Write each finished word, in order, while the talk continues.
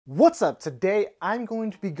What's up? Today I'm going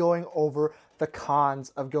to be going over the cons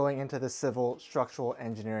of going into the civil structural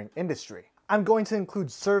engineering industry. I'm going to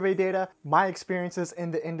include survey data, my experiences in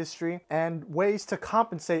the industry, and ways to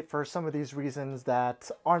compensate for some of these reasons that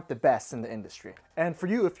aren't the best in the industry. And for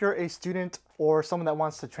you, if you're a student or someone that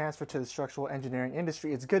wants to transfer to the structural engineering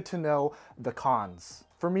industry, it's good to know the cons.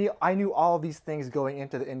 For me, I knew all of these things going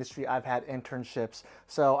into the industry. I've had internships,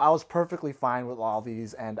 so I was perfectly fine with all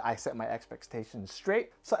these and I set my expectations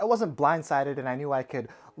straight. So I wasn't blindsided and I knew I could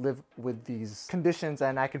live with these conditions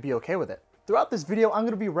and I could be okay with it. Throughout this video, I'm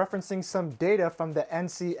going to be referencing some data from the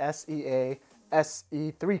NCSEA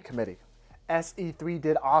SE3 committee. SE3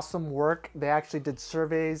 did awesome work. They actually did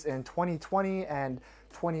surveys in 2020 and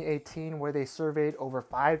 2018 where they surveyed over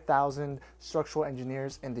 5,000 structural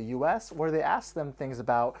engineers in the US, where they asked them things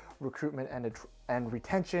about recruitment and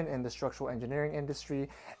retention in the structural engineering industry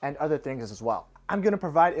and other things as well. I'm going to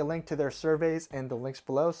provide a link to their surveys in the links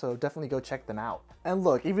below, so definitely go check them out. And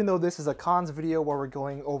look, even though this is a cons video where we're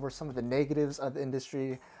going over some of the negatives of the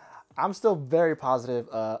industry, I'm still very positive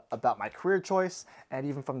about my career choice, and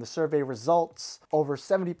even from the survey results, over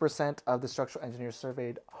 70% of the structural engineers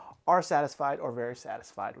surveyed are satisfied or very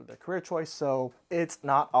satisfied with their career choice, so it's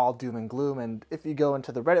not all doom and gloom. And if you go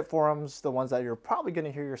into the Reddit forums, the ones that you're probably going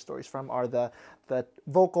to hear your stories from are the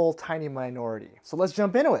vocal tiny minority. So let's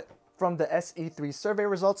jump into it. From the SE3 survey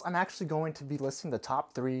results, I'm actually going to be listing the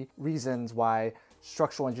top 3 reasons why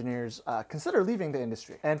structural engineers consider leaving the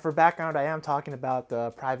industry. And for background, I am talking about the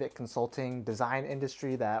private consulting design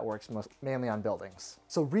industry that works mainly on buildings.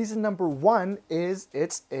 So reason number 1 is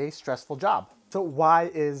it's a stressful job. So why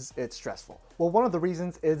is it stressful? Well, one of the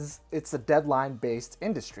reasons is it's a deadline-based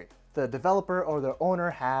industry. The developer or the owner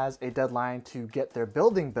has a deadline to get their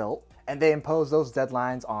building built, and they impose those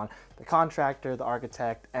deadlines on the contractor, the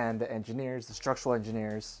architect, and the engineers, the structural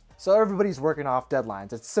engineers. So everybody's working off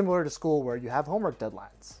deadlines. It's similar to school where you have homework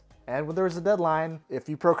deadlines. And when there's a deadline, if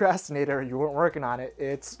you procrastinate or you weren't working on it,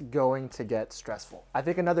 it's going to get stressful. I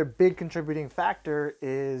think another big contributing factor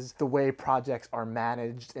is the way projects are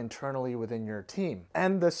managed internally within your team.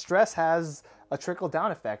 And the stress has a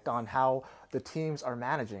trickle-down effect on how the teams are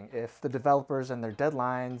managing. If the developers and their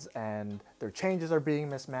deadlines and their changes are being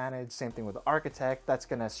mismanaged, same thing with the architect, that's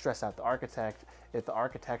gonna stress out the architect. If the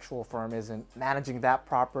architectural firm isn't managing that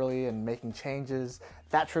properly and making changes,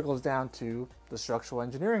 that trickles down to the structural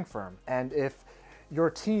engineering firm. And if your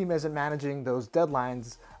team isn't managing those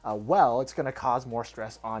deadlines well, it's gonna cause more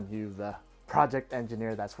stress on you, the project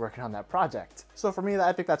engineer that's working on that project. So for me,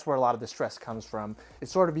 I think that's where a lot of the stress comes from. It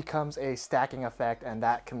sort of becomes a stacking effect, and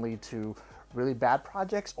that can lead to really bad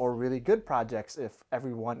projects or really good projects. If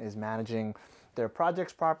everyone is managing their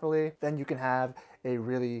projects properly, then you can have a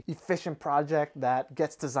really efficient project that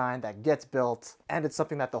gets designed, that gets built, and it's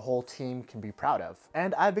something that the whole team can be proud of.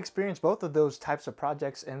 And I've experienced both of those types of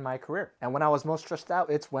projects in my career. And when I was most stressed out,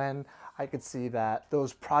 it's when I could see that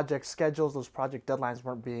those project schedules, those project deadlines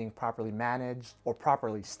weren't being properly managed or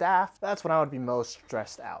properly staffed. That's when I would be most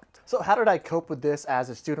stressed out. So how did I cope with this as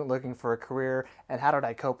a student looking for a career, and how did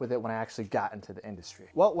I cope with it when I actually got into the industry?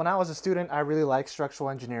 Well, when I was a student, I really liked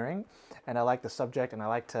structural engineering, and I liked the subject, and I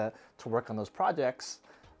liked to work on those projects.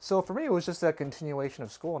 So for me, it was just a continuation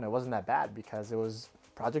of school, and it wasn't that bad because it was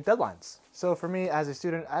project deadlines. So for me as a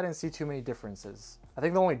student, I didn't see too many differences. I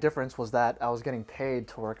think the only difference was that I was getting paid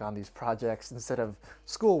to work on these projects instead of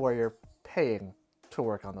school where you're paying to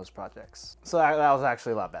work on those projects. So that was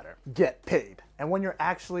actually a lot better. Get paid. And when you're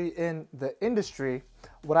actually in the industry,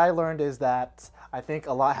 what I learned is that I think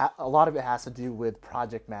a lot of it has to do with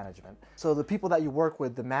project management. So the people that you work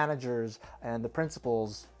with, the managers and the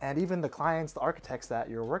principals, and even the clients, the architects that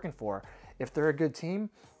you're working for, if they're a good team,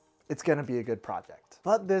 it's gonna be a good project.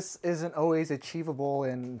 But this isn't always achievable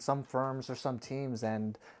in some firms or some teams,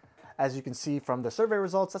 and as you can see from the survey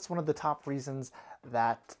results, that's one of the top reasons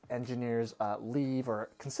that engineers leave or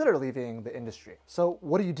consider leaving the industry. So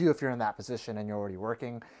what do you do if you're in that position and you're already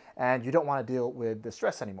working and you don't want to deal with the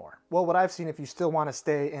stress anymore? Well, what I've seen, if you still want to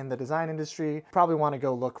stay in the design industry, you probably want to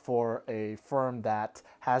go look for a firm that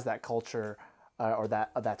has that culture or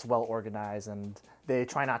that's well organized, and they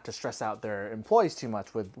try not to stress out their employees too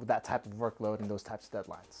much with that type of workload and those types of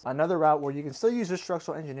deadlines. Another route where you can still use your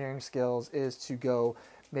structural engineering skills is to go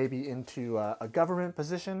maybe into a government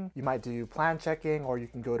position. You might do plan checking, or you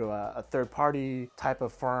can go to a third-party type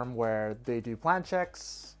of firm where they do plan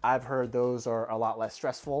checks. I've heard those are a lot less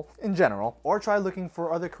stressful in general. Or try looking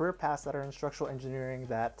for other career paths that are in structural engineering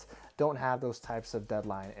that don't have those types of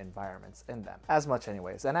deadline environments in them as much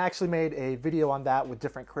anyways. And I actually made a video on that with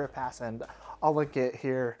different career paths, and I'll link it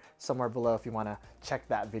here somewhere below if you want to check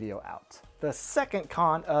that video out. The second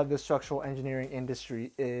con of the structural engineering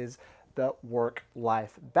industry is the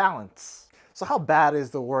work-life balance. So how bad is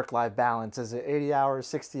the work-life balance? Is it 80 hours,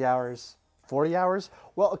 60 hours, 40 hours?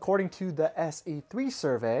 Well, according to the SE3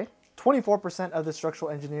 survey, 24% of the structural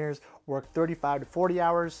engineers worked 35 to 40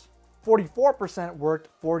 hours, 44% worked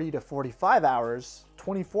 40 to 45 hours,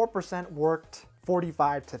 24% worked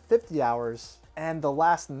 45 to 50 hours, and the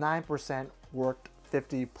last 9% worked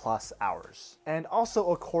 50 plus hours. And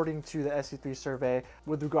also according to the SE3 survey,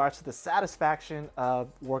 with regards to the satisfaction of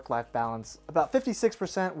work-life balance, about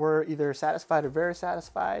 56% were either satisfied or very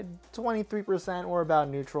satisfied, 23% were about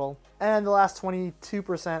neutral, and the last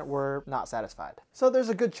 22% were not satisfied. So there's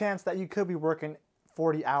a good chance that you could be working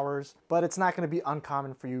 40 hours, but it's not going to be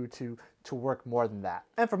uncommon for you to work more than that.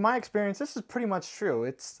 And from my experience, this is pretty much true.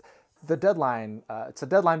 It's the deadline. It's a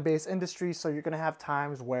deadline-based industry, so you're going to have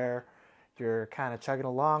times where you're kind of chugging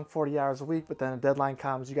along 40 hours a week, but then a deadline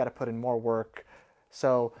comes, you got to put in more work.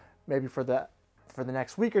 So maybe for the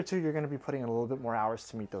next week or two, you're going to be putting in a little bit more hours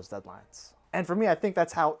to meet those deadlines. And for me, I think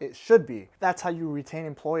that's how it should be. That's how you retain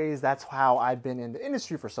employees. That's how I've been in the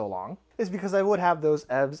industry for so long, is because I would have those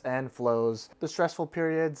ebbs and flows, the stressful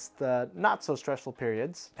periods, the not so stressful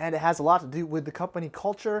periods. And it has a lot to do with the company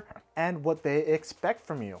culture and what they expect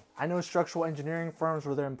from you. I know structural engineering firms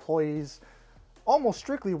where their employees almost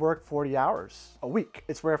strictly work 40 hours a week.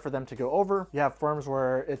 It's rare for them to go over. You have firms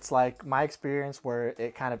where it's like my experience where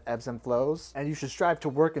it kind of ebbs and flows, and you should strive to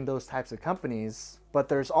work in those types of companies. But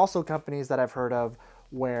there's also companies that I've heard of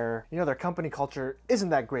where, you know, their company culture isn't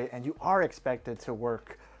that great and you are expected to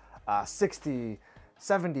work 60,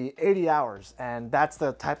 70, 80 hours. And that's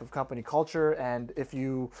the type of company culture. And if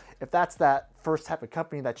that's that first type of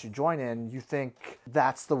company that you join in, you think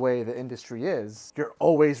that's the way the industry is, you're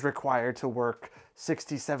always required to work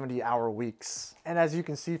 60, 70 hour weeks. And as you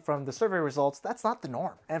can see from the survey results, that's not the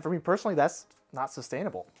norm. And for me personally, that's not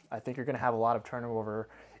sustainable. I think you're going to have a lot of turnover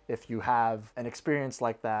if you have an experience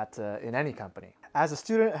like that in any company. As a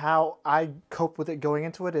student, how I cope with it going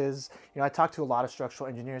into it is, you know, I talked to a lot of structural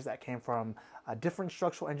engineers that came from different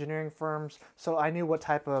structural engineering firms, so I knew what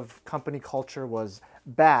type of company culture was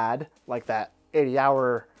bad, like that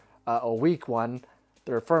 80-hour a week one.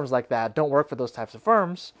 There are firms like that. Don't work for those types of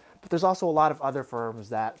firms, but there's also a lot of other firms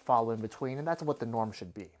that fall in between, and that's what the norm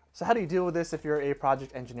should be. So how do you deal with this if you're a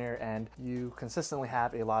project engineer and you consistently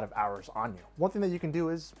have a lot of hours on you? One thing that you can do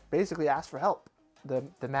is basically ask for help.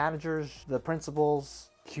 The managers, the principals,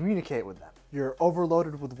 communicate with them. You're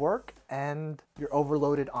overloaded with work and you're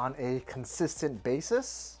overloaded on a consistent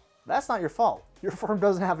basis. That's not your fault. Your firm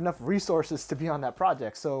doesn't have enough resources to be on that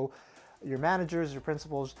project. So your managers, your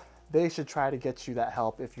principals, they should try to get you that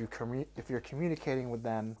help. If you're communicating with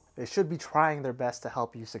them, they should be trying their best to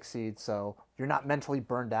help you succeed so you're not mentally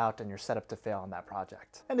burned out and you're set up to fail on that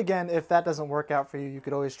project. And again, if that doesn't work out for you, you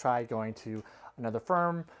could always try going to another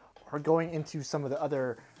firm or going into some of the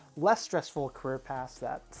other less stressful career paths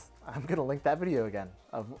that I'm going to link that video again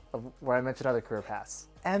of where I mentioned other career paths.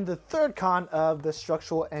 And the third con of the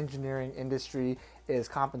structural engineering industry is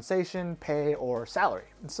compensation, pay, or salary.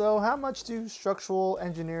 And so how much do structural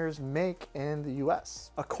engineers make in the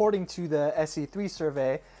US? According to the SE3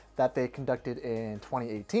 survey that they conducted in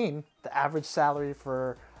 2018, the average salary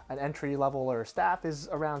for an entry level or staff is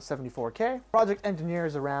around 74K. Project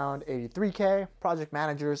engineers around 83K. Project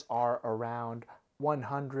managers are around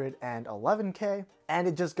 111K, and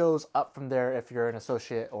it just goes up from there if you're an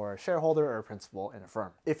associate or a shareholder or a principal in a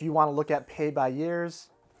firm. If you want to look at pay by years,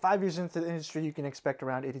 5 years into the industry, you can expect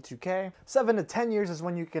around 82K. 7 to 10 years is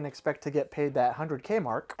when you can expect to get paid that 100K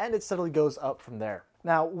mark, and it steadily goes up from there.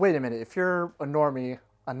 Now, wait a minute, if you're a normie,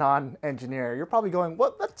 a non-engineer, you're probably going,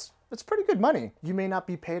 what? That's pretty good money. You may not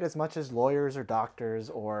be paid as much as lawyers or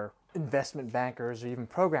doctors or investment bankers or even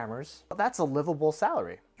programmers, but that's a livable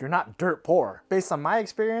salary. You're not dirt poor. Based on my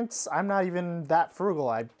experience, I'm not even that frugal.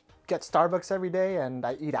 I get Starbucks every day and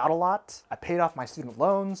I eat out a lot. I paid off my student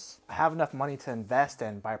loans. I have enough money to invest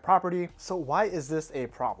and buy property. So why is this a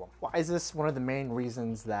problem? Why is this one of the main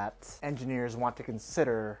reasons that engineers want to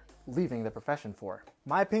consider leaving the profession for?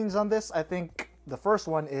 My opinions on this, I think the first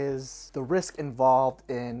one is the risk involved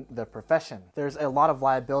in the profession. There's a lot of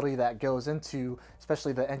liability that goes into,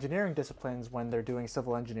 especially the engineering disciplines when they're doing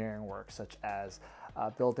civil engineering work, such as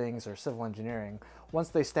buildings or civil engineering. Once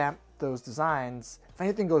they stamp those designs, if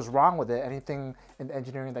anything goes wrong with it, anything in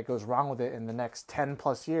engineering that goes wrong with it in the next 10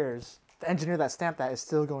 plus years, the engineer that stamped that is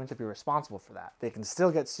still going to be responsible for that. They can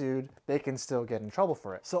still get sued, they can still get in trouble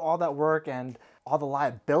for it. So all that work and all the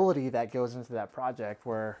liability that goes into that project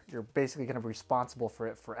where you're basically going to be responsible for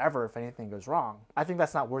it forever if anything goes wrong, I think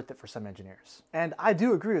that's not worth it for some engineers. And I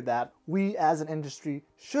do agree with that. We as an industry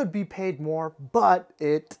should be paid more, but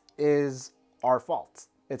it is our fault.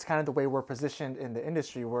 It's kind of the way we're positioned in the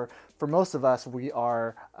industry where for most of us, we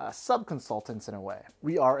are sub-consultants in a way.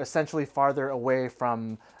 We are essentially farther away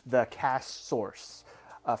from the cash source.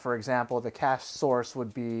 For example, the cash source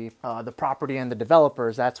would be the property and the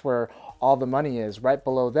developers. That's where all the money is. Right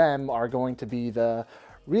below them are going to be the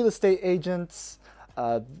real estate agents,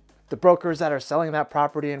 the brokers that are selling that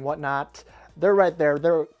property and whatnot. They're right there.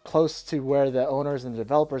 They're close to where the owners and the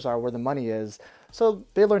developers are, where the money is. So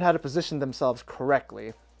they learn how to position themselves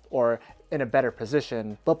correctly or in a better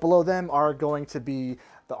position. But below them are going to be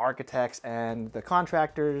the architects and the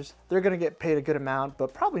contractors. They're going to get paid a good amount,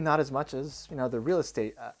 but probably not as much as, you know, the real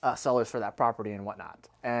estate sellers for that property and whatnot.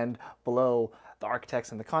 And below the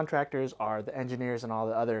architects and the contractors are the engineers and all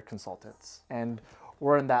the other consultants. And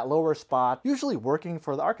we're in that lower spot, usually working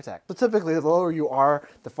for the architect. So typically the lower you are,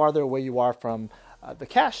 the farther away you are from the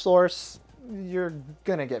cash source, you're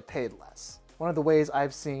gonna get paid less. One of the ways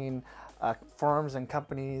I've seen firms and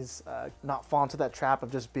companies not fall into that trap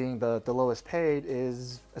of just being the lowest paid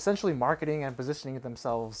is essentially marketing and positioning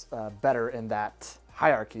themselves better in that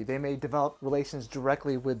hierarchy. They may develop relations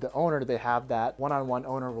directly with the owner. They have that one-on-one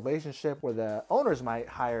owner relationship where the owners might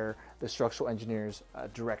hire the structural engineers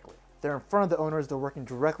directly. They're in front of the owners, they're working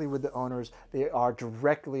directly with the owners, they are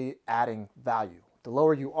directly adding value. The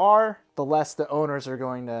lower you are, the less the owners are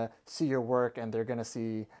going to see your work and they're going to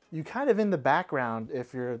see you kind of in the background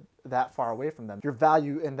if you're that far away from them. Your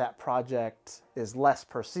value in that project is less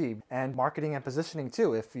perceived. And marketing and positioning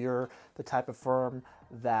too. If you're the type of firm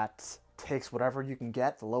that takes whatever you can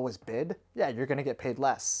get, the lowest bid, yeah, you're going to get paid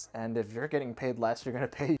less. And if you're getting paid less, you're going to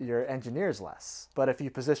pay your engineers less. But if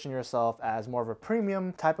you position yourself as more of a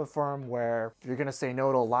premium type of firm where you're going to say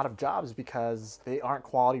no to a lot of jobs because they aren't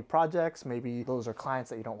quality projects, maybe those are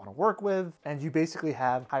clients that you don't want to work with, and you basically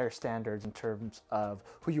have higher standards in terms of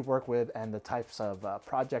who you work with and the types of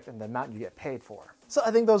project and the amount you get paid for. So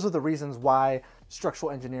I think those are the reasons why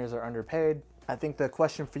structural engineers are underpaid. I think the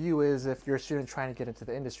question for you is, if you're a student trying to get into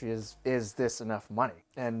the industry, is this enough money?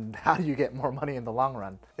 And how do you get more money in the long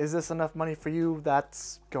run? Is this enough money for you?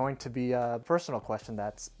 That's going to be a personal question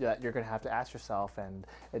that you're going to have to ask yourself, and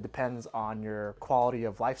it depends on your quality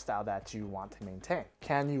of lifestyle that you want to maintain.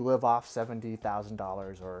 Can you live off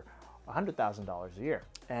 $70,000 or $100,000 a year?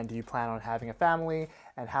 And do you plan on having a family?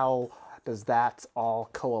 And how does that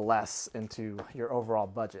all coalesce into your overall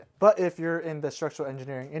budget? But if you're in the structural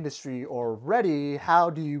engineering industry already,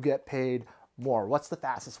 how do you get paid more? What's the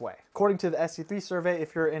fastest way? According to the SC3 survey,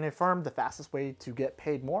 if you're in a firm, the fastest way to get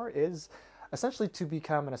paid more is essentially to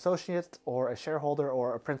become an associate or a shareholder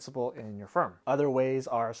or a principal in your firm. Other ways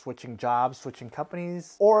are switching jobs, switching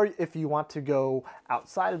companies, or if you want to go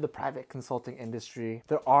outside of the private consulting industry,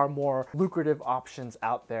 there are more lucrative options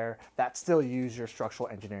out there that still use your structural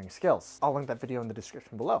engineering skills. I'll link that video in the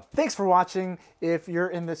description below. Thanks for watching. If you're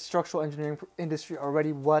in the structural engineering industry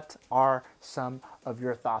already, what are some of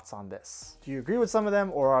your thoughts on this? Do you agree with some of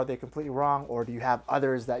them, or are they completely wrong, or do you have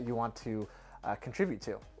others that you want to contribute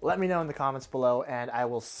to? Let me know in the comments below, and I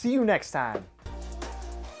will see you next time.